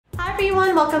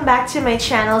everyone, welcome back to my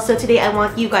channel. So today I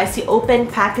want you guys to open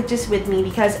packages with me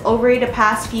because over the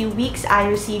past few weeks I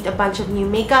received a bunch of new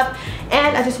makeup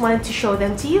and I just wanted to show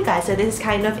them to you guys. So this is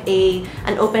kind of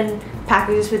an open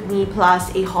packages with me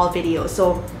plus a haul video.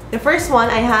 So the first one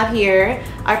I have here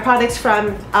are products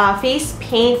from Face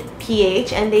Paint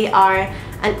PH, and they are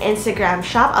an Instagram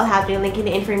shop. I'll have the link in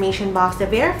the information box. The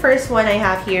very first one I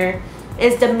have here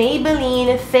is the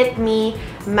Maybelline Fit Me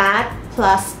Matte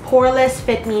Plus Poreless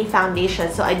Fit Me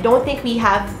Foundation. So I don't think we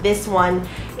have this one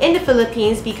in the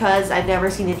Philippines because I've never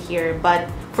seen it here, but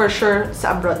for sure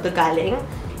sa abroad to galing.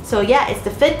 So yeah, it's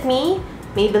the Fit Me,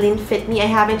 Maybelline Fit Me. I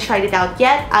haven't tried it out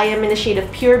yet. I am in the shade of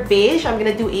Pure Beige. I'm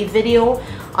gonna do a video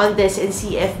on this and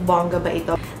see if bongga ba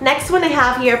ito. Next one I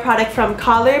have here, a product from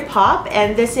Colourpop,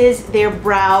 and this is their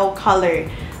brow color.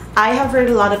 I have heard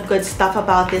a lot of good stuff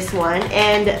about this one,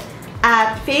 and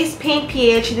at Face Paint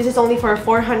PH, this is only for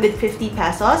 450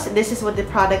 pesos. This is what the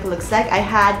product looks like. I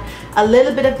had a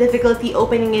little bit of difficulty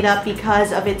opening it up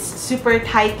because of its super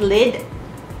tight lid.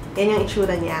 Yan yung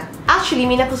itsura niya. Actually,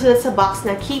 may nakasulat sa box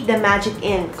na keep the magic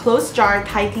in. Close jar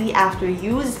tightly after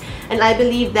use. And I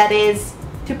believe that is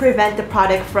to prevent the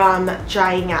product from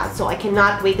drying out. So I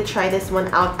cannot wait to try this one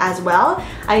out as well.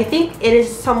 I think it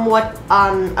is somewhat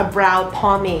a brow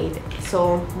pomade.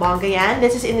 So, bongga yan.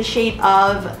 This is in the shape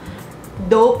of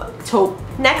Taupe.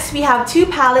 Next, we have two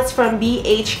palettes from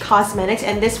BH Cosmetics,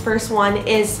 and this first one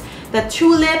is the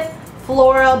Tulip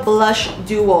Flora Blush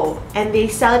Duo, and they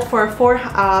sell it for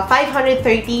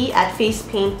 530 at Face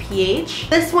Paint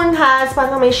PH. This one has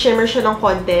parang may shimmer siya ng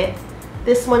konti.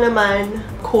 This one naman,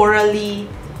 corally,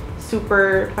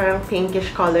 super parang pinkish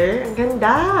color. Ang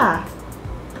ganda!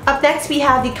 Up next, we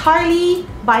have the Carli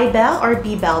Bybel or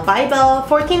Bybel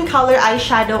 14 color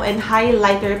eyeshadow and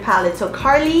highlighter palette. So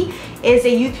Carli is a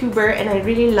YouTuber and I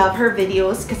really love her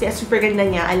videos kasi super ganda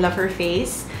niya. I love her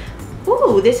face.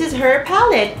 Ooh, this is her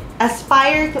palette.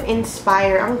 Aspire to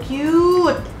Inspire. Ang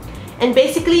cute! And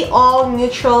basically all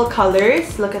neutral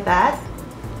colors. Look at that.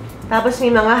 Tapos may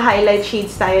mga highlight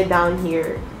shades tayo down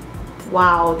here.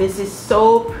 Wow, this is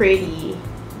so pretty.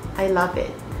 I love it.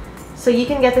 So you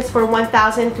can get this for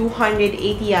 1,280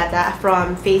 yata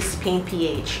from Face Paint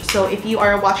PH. So if you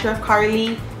are a watcher of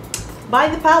Carli, buy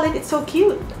the palette. It's so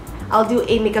cute. I'll do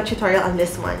a makeup tutorial on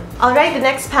this one. Alright, the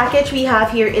next package we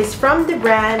have here is from the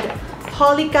brand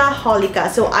Holika.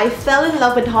 So I fell in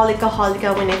love with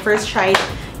Holika when I first tried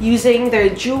using their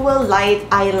Jewel Light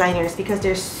eyeliners because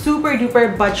they're super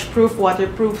duper budge proof,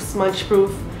 waterproof, smudge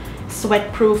proof,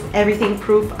 sweat proof, everything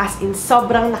proof, as in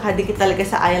sobrang nakadikit talaga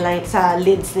sa eyeline, sa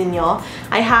lids ninyo.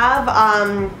 I have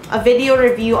a video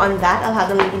review on that. I'll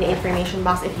have the link in the information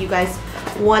box if you guys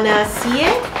wanna see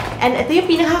it. And ito yung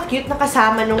pinaka-cute na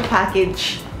kasama nung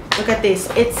package. Look at this.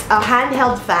 It's a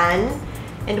handheld fan,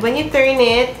 and when you turn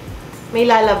it, may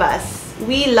lalabas.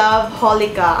 We love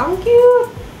Holika. Ang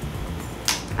cute!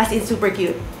 As in, super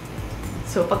cute.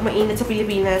 So, pag mainit sa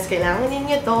Pilipinas, kailangan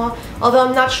ninyo to. Although,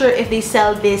 I'm not sure if they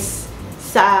sell this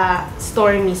sa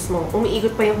store mismo.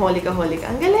 Umiikot pa yung Holika.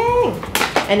 Ang galing!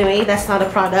 Anyway, that's not a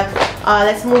product.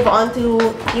 Let's move on to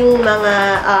yung mga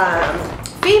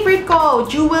favorite ko.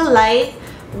 Jewel Light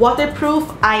Waterproof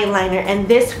Eyeliner. And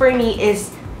this, for me,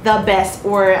 is the best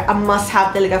or a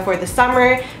must-have talaga for the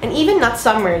summer. And even not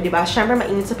summer, diba? Syempre,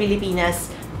 mainit sa Pilipinas.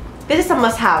 This is a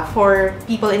must-have for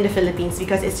people in the Philippines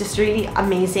because it's just really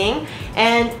amazing,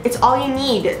 and it's all you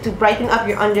need to brighten up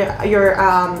your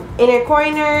inner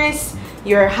corners,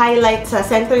 your highlights sa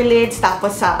center lids,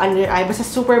 tapos sa under eye. Basta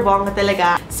super bongga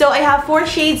talaga. So I have 4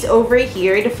 shades over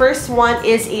here. The first one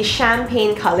is a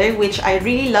champagne color, which I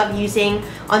really love using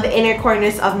on the inner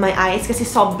corners of my eyes kasi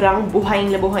sobrang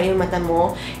buhay na buhay yung mata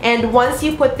mo. And once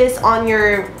you put this on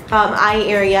your eye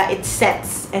area, it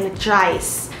sets and it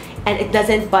dries. And it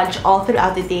doesn't budge all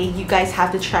throughout the day. You guys have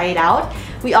to try it out.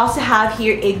 We also have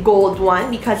here a gold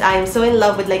one because I am so in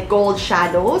love with like gold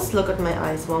shadows. Look at my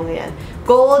eyes, bongga yan.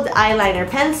 Gold eyeliner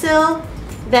pencil.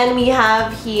 Then we have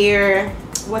here,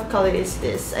 what color is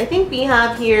this? I think we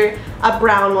have here a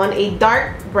brown one, a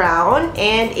dark brown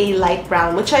and a light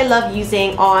brown, which I love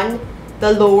using on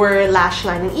the lower lash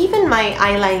line and even my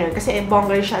eyeliner kasi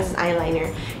bongga siya as an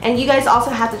eyeliner. And you guys also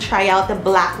have to try out the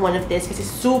black one of this because it's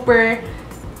super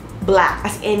black,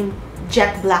 as in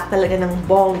jet black talaga ng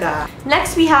bongga.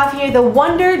 Next, we have here the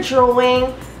Wonder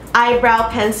Drawing Eyebrow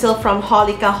Pencil from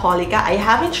Holika. I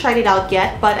haven't tried it out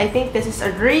yet, but I think this is a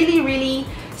really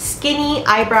skinny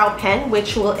eyebrow pen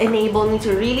which will enable me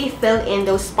to really fill in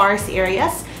those sparse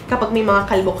areas kapag may mga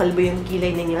kalbo-kalbo yung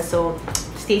kilay ninyo. So,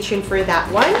 stay tuned for that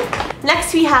one.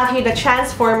 Next, we have here the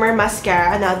Transformer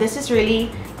Mascara. Now, this is really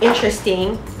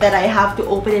interesting that I have to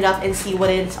open it up and see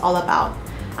what it's all about.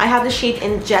 I have the shade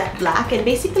in Jet Black, and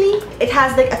basically it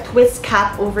has like a twist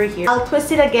cap over here. I'll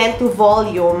twist it again to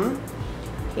volume.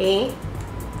 Okay.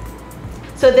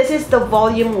 So this is the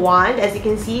volume wand. As you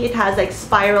can see, it has like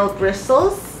spiral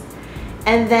bristles.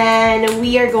 And then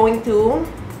we are going to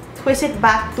twist it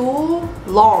back to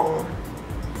long.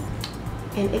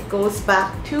 And it goes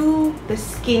back to the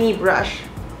skinny brush.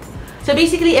 So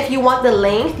basically, if you want the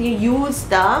length, you use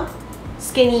the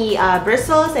skinny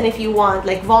bristles, and if you want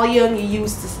like volume, you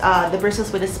use this, the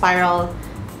bristles with the spiral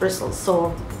bristles.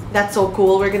 So that's so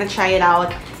cool. We're gonna try it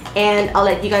out, and I'll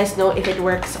let you guys know if it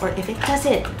works or if it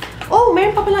doesn't. Oh,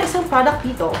 meron pa pala isang product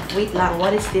dito. Wait lang,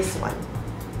 what is this one?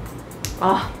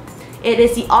 Oh, it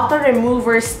is the Auto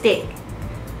Remover Stick.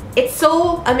 It's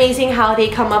so amazing how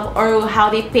they come up, or how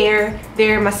they pair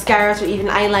their mascaras or even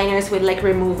eyeliners with like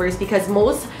removers, because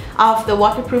most of the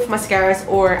waterproof mascaras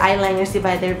or eyeliners,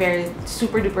 diba, they're very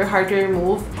super duper hard to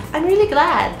remove. I'm really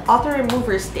glad. Auto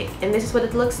Remover Stick, and this is what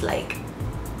it looks like.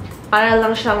 Para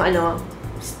lang siyang ano,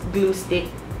 glue stick.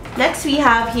 Next we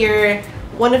have here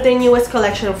one of their newest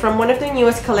collection. From one of their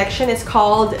newest collection, it's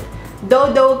called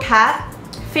Dodo Cat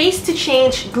Face to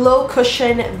Change Glow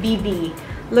Cushion BB.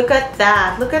 Look at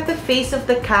that. Look at the face of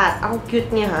the cat. How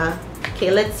cute niya, ha?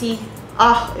 Okay, let's see.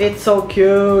 Oh, it's so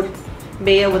cute.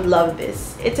 Bea would love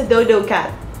this. It's a Dodo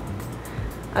cat.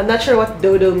 I'm not sure what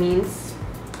Dodo means.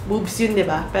 Boobs yun,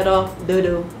 diba? Pero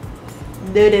Dodo.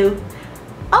 Dodo.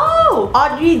 Oh!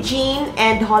 Audrey Jean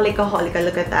and Holika Holika.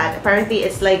 Look at that. Apparently,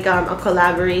 it's like a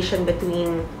collaboration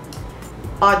between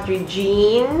Audrey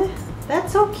Jean.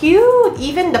 That's so cute.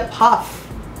 Even the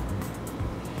puff.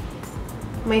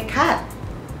 My cat.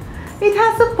 It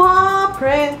has a paw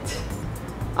print.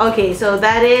 Okay, so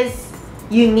that is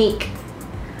unique.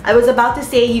 I was about to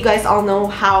say, you guys all know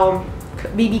how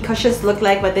BB cushions look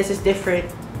like, but this is different.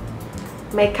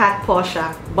 May cat paw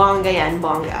siya. Bongga yan,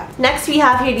 bongga. Next, we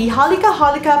have here the Holika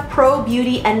Holika Pro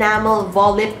Beauty Enamel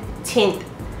Volup Tint.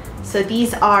 So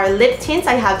these are lip tints.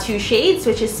 I have two shades,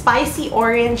 which is Spicy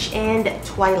Orange and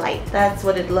Twilight. That's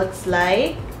what it looks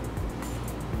like.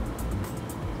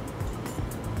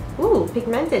 Ooh,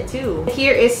 pigmented too.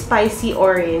 Here is Spicy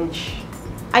Orange.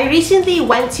 I recently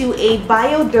went to a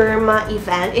Bioderma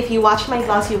event. If you watch my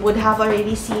vlogs, you would have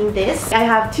already seen this. I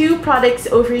have two products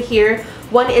over here.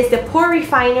 One is the Pore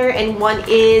Refiner and one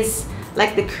is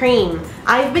like the cream.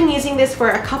 I've been using this for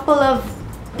a couple of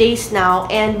days now,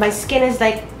 and my skin is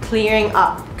like clearing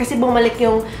up. Kasi bumalik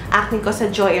yung acne ko sa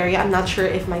jaw area. I'm not sure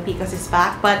if my PCOS is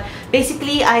back, but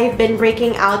basically I've been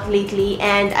breaking out lately,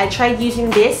 and I tried using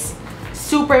this.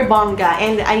 Super bongga,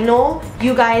 and I know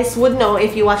you guys would know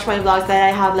if you watch my vlogs that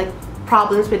I have like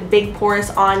problems with big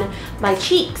pores on my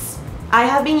cheeks. I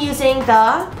have been using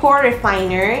the Pore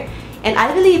Refiner, and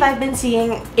I believe I've been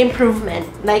seeing improvement.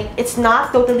 Like, it's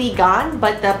not totally gone,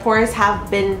 but the pores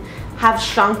have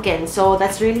shrunken, so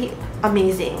that's really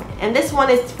amazing. And this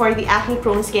one is for the acne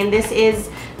prone skin. This is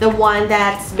the one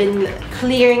that's been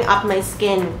clearing up my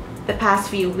skin the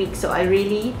past few weeks, so I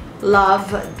really love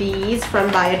these from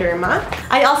Bioderma.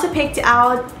 I also picked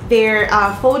out their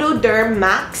Photoderm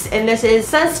Max, and this is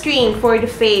sunscreen for the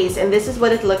face, and this is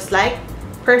what it looks like.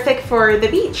 Perfect for the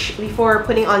beach. Before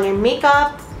putting on your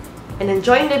makeup and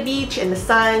enjoying the beach in the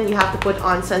sun, you have to put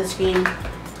on sunscreen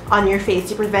on your face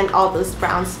to prevent all those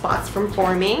brown spots from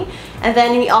forming. And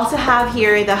then we also have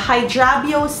here the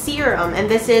Hydrabio Serum, and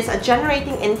this is a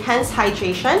generating intense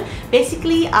hydration,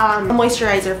 basically a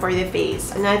moisturizer for the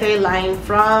face. Another line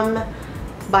from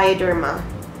Bioderma.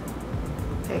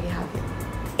 There you have it.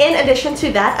 In addition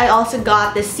to that, I also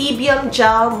got the Sebium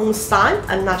Gel Cleanser.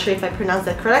 I'm not sure if I pronounced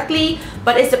that correctly,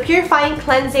 but it's a purifying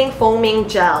cleansing foaming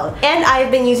gel. And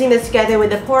I've been using this together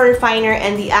with the Pore Refiner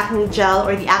and the acne gel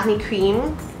or the acne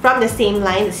cream from the same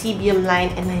line, the Sebium line,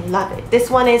 and I love it.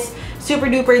 This one is super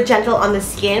duper gentle on the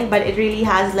skin, but it really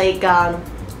has like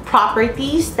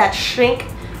properties that shrink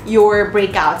your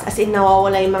breakouts, as in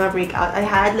nawawala yung mga breakout. I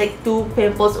had like 2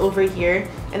 pimples over here,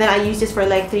 and then I used this for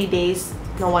like 3 days,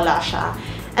 nawala siya.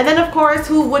 And then of course,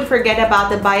 who would forget about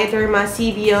the Bioderma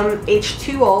Sebium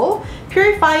H2O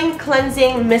Purifying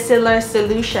Cleansing Miscellar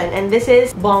Solution, and this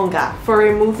is bongga for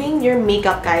removing your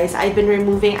makeup, guys. I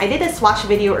did a swatch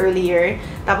video earlier,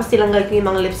 tapos tinanggal ko yung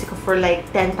mga lipstick ko for like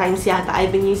 10 times yata.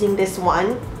 I've been using this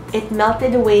one. It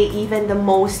melted away even the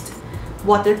most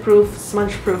waterproof,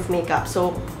 smudge-proof makeup,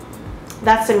 so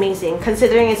that's amazing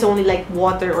considering it's only like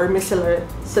water or micellar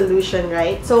solution,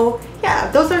 right? So yeah,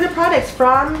 those are the products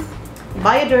from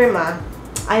Bioderma.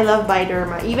 I love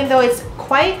Bioderma. Even though it's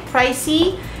quite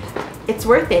pricey, it's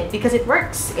worth it because it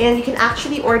works. And you can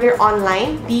actually order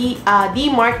online,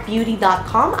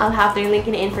 dmarkbeauty.com. I'll have their link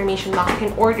in the information box. You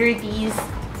can order these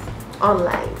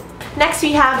online. Next,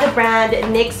 we have the brand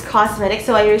NYX Cosmetics.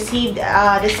 So I received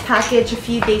this package a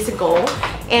few days ago.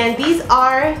 And these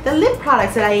are the lip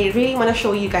products that I really want to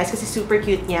show you guys because it's super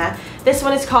cute niya. This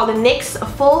one is called the NYX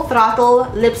Full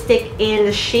Throttle Lipstick in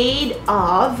the shade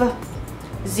of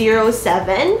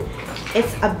 07.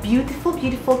 It's a beautiful,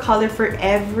 beautiful color for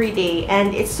every day.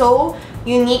 And it's so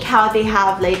unique how they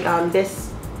have like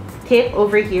this tip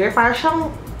over here. Parang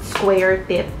siyang square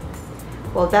tip.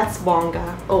 Well, that's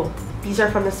bongga. Oh, these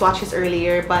are from the swatches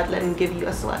earlier, but let me give you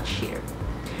a swatch here.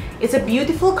 It's a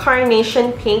beautiful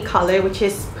carnation pink color, which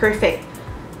is perfect.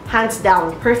 Hands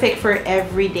down, perfect for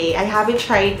every day. I haven't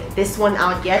tried this one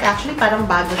out yet. Actually, parang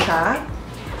bago siya.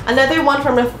 Another one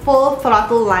from the Full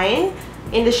Throttle line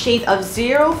in the shade of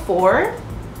 04.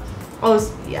 Oh,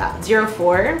 yeah,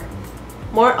 04.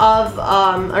 More of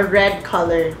a red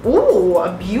color. Ooh,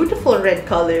 a beautiful red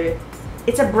color.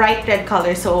 It's a bright red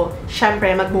color, so syempre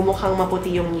magmumukhang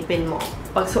maputi yung ngipin mo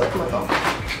pag suot mo to.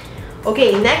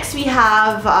 Okay, next we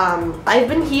have, I've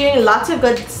been hearing lots of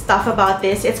good stuff about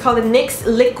this. It's called the NYX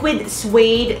Liquid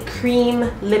Suede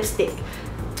Cream Lipstick.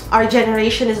 Our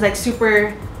generation is like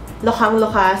super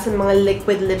lokhang-lokha sa mga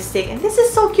liquid lipstick. And this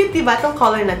is so cute, diba? Itong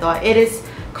color na to. It is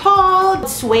called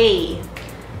Suede.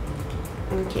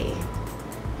 Okay.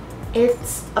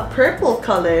 It's a purple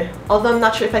color. Although I'm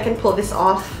not sure if I can pull this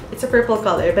off. It's a purple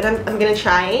color, but I'm gonna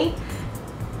try.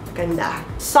 Ganda.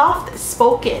 Soft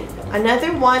Spoken.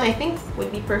 Another one I think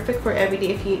would be perfect for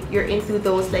everyday if you're into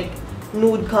those like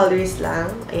nude colors lang.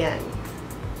 Ayan.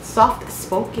 Soft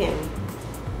Spoken.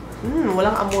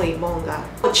 Walang amoy, bongga.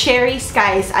 Cherry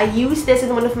Skies. I used this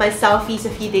in one of my selfies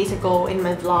a few days ago in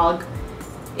my vlog.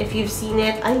 If you've seen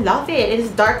it, I love it. It is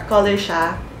dark color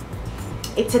siya.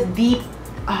 It's a deep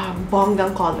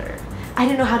bonggang color. I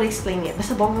don't know how to explain it.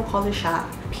 Basta bonggang color siya.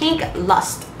 Pink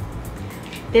Lust.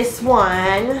 This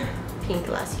one, Pink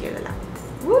Lust here lang.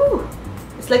 Woo!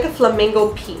 It's like a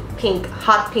flamingo pink,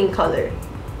 hot pink color.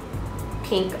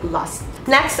 Pink Lust.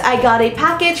 Next, I got a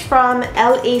package from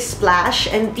LA Splash,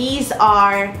 and these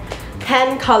are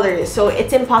 10 colors. So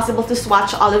it's impossible to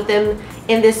swatch all of them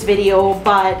in this video,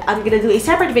 but I'm gonna do a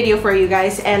separate video for you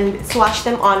guys and swatch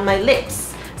them on my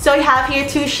lips. So I have here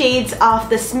 2 shades of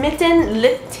the Smitten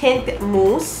Lip Tint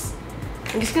Mousse.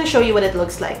 I'm just gonna show you what it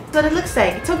looks like. That's what it looks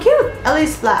like. It's so cute! LA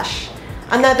Splash.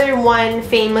 Another one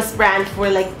famous brand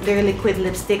for like their liquid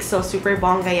lipsticks, so super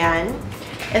bongga yan.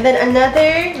 And then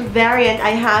another variant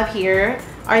I have here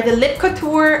are the Lip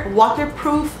Couture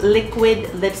Waterproof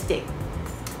Liquid Lipstick.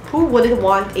 Who wouldn't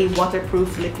want a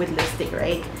waterproof liquid lipstick,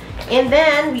 right? And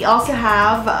then we also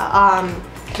have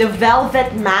the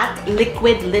Velvet Matte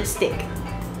Liquid Lipstick.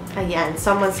 Ayan,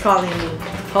 someone's calling me.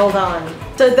 Hold on.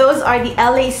 So those are the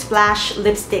LA Splash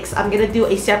lipsticks. I'm gonna do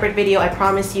a separate video, I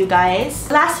promise you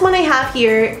guys. Last one I have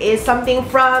here is something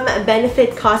from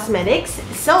Benefit Cosmetics.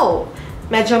 So,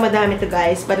 medyo madami to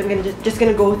guys, but I'm just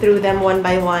gonna go through them one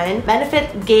by one.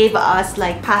 Benefit gave us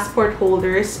like passport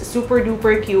holders. Super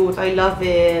duper cute. I love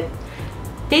it.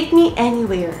 Take me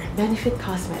anywhere. Benefit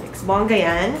Cosmetics. Bongga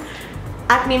yan.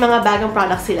 At may mga bagong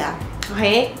products sila.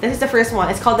 Okay, this is the first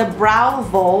one. It's called the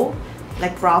Bravo,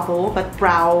 like Bravo, but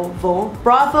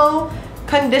Bravo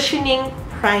Conditioning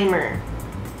Primer.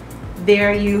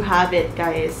 There you have it,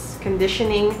 guys.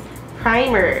 Conditioning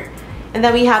Primer. And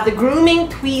then we have the Grooming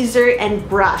Tweezer and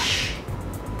Brush.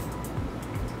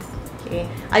 Okay,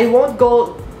 I won't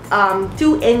go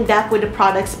too in-depth with the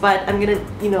products, but I'm gonna,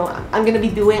 I'm gonna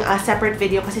be doing a separate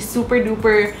video because it's super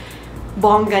duper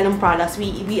bongga ng products.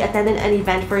 We attended an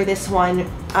event for this one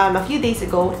a few days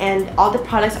ago, and all the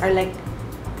products are like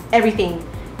everything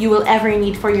you will ever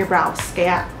need for your brows.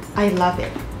 Kaya I love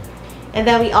it. And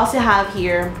then we also have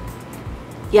here,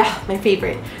 yeah, my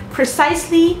favorite,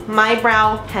 Precisely My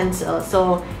Brow Pencil.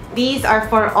 So these are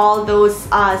for all those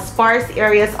sparse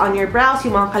areas on your brows,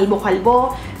 yung mga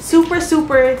kalbo-kalbo. Super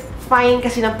fine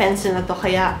kasi ng pencil na to,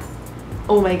 kaya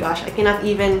oh my gosh, I cannot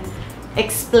even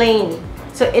explain.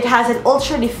 So it has an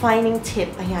ultra defining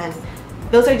tip. Ayan.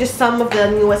 Those are just some of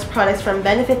the newest products from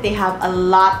Benefit. They have a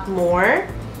lot more.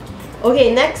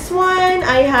 Okay, next one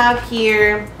I have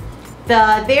here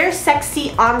their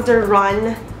Sexy On The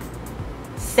Run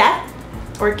set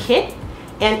or kit.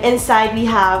 And inside we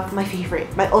have my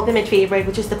favorite, my ultimate favorite,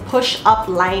 which is the Push Up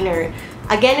Liner.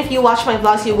 Again, if you watch my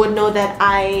vlogs, you would know that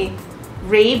I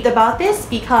raved about this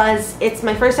because it's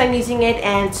my first time using it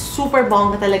and super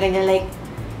bongga talaga niya. Like,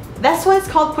 that's why it's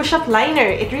called push-up liner.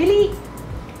 It really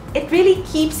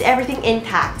keeps everything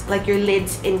intact, like your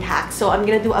lids intact. So I'm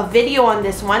gonna do a video on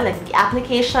this one, like the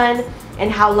application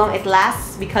and how long it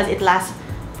lasts, because it lasts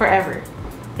forever.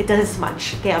 It doesn't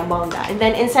smudge. Okay, ang bongga. And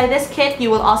then inside this kit,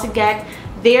 you will also get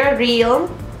their real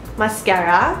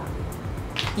mascara.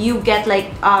 you get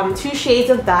like 2 shades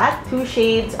of that, 2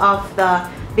 shades of the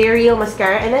They're Real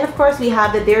mascara, and then of course we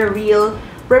have the They're Real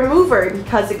remover,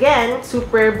 because again,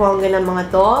 super bongga ng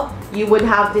mga to. You would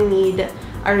have to need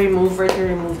a remover to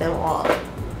remove them all.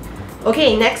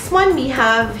 Okay, next one we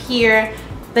have here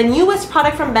the newest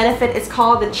product from Benefit. It's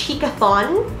called the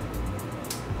Cheekathon.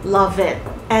 Love it.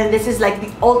 And this is like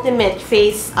the ultimate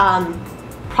face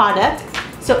product.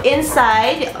 So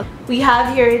inside we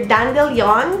have here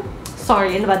dandelion,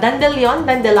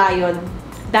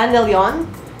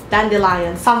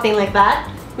 dandelion, something like that.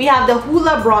 We have the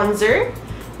Hoola bronzer.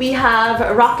 We have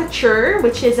Rocketeur,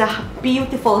 which is a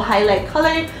beautiful highlight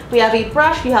color. We have a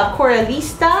brush. We have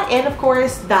Coralista, and of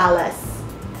course Dallas.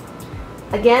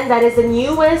 Again, that is the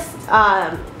newest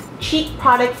cheek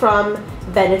product from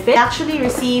Benefit. I actually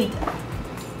received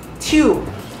 2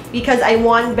 because I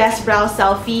won Best Brow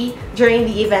Selfie during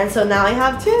the event, so now I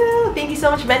have 2. Thank you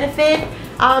so much, Benefit.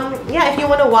 Yeah, if you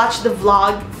want to watch the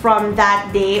vlog from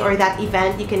that day or that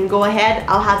event, you can go ahead.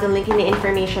 I'll have the link in the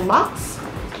information box.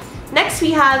 Next,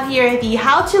 we have here the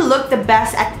How to Look the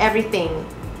Best at Everything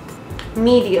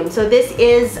medium. So this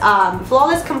is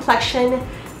Flawless Complexion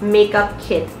Makeup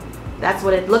Kit. That's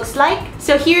what it looks like.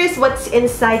 So here's what's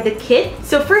inside the kit.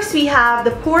 So first we have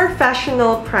the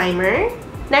Professional Primer.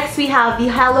 Next we have the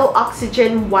Hello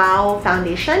Oxygen Wow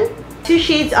Foundation. 2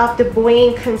 shades of the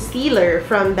Buoyant Concealer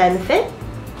from Benefit.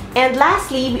 And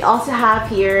lastly, we also have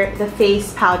here the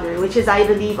face powder, which is, I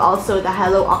believe, also the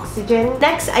Hello Oxygen.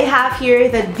 Next, I have here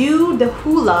the Do the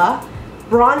Hoola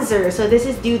bronzer. So this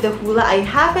is Do the Hoola. I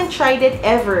haven't tried it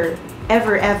ever,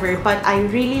 but I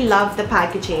really love the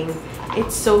packaging.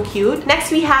 It's so cute.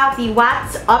 Next, we have the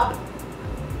What's Up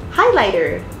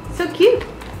highlighter. So cute.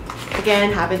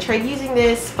 Again, haven't tried using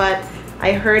this, but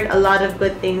I heard a lot of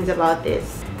good things about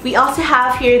this. We also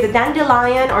have here the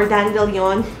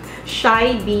Dandelion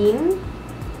Shy Bean.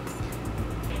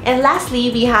 And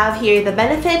lastly, we have here the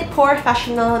Benefit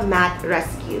Professional Matte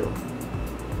Rescue.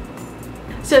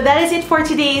 So that is it for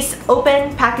today's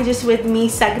Open Packages With Me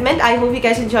segment. I hope you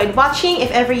guys enjoyed watching.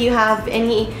 If ever you have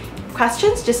any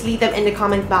questions, just leave them in the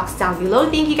comment box down below.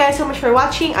 Thank you guys so much for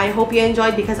watching. I hope you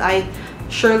enjoyed, because I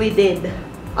surely did.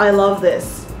 I love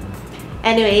this.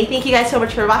 Anyway, thank you guys so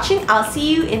much for watching. I'll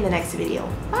see you in the next video.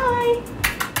 Bye!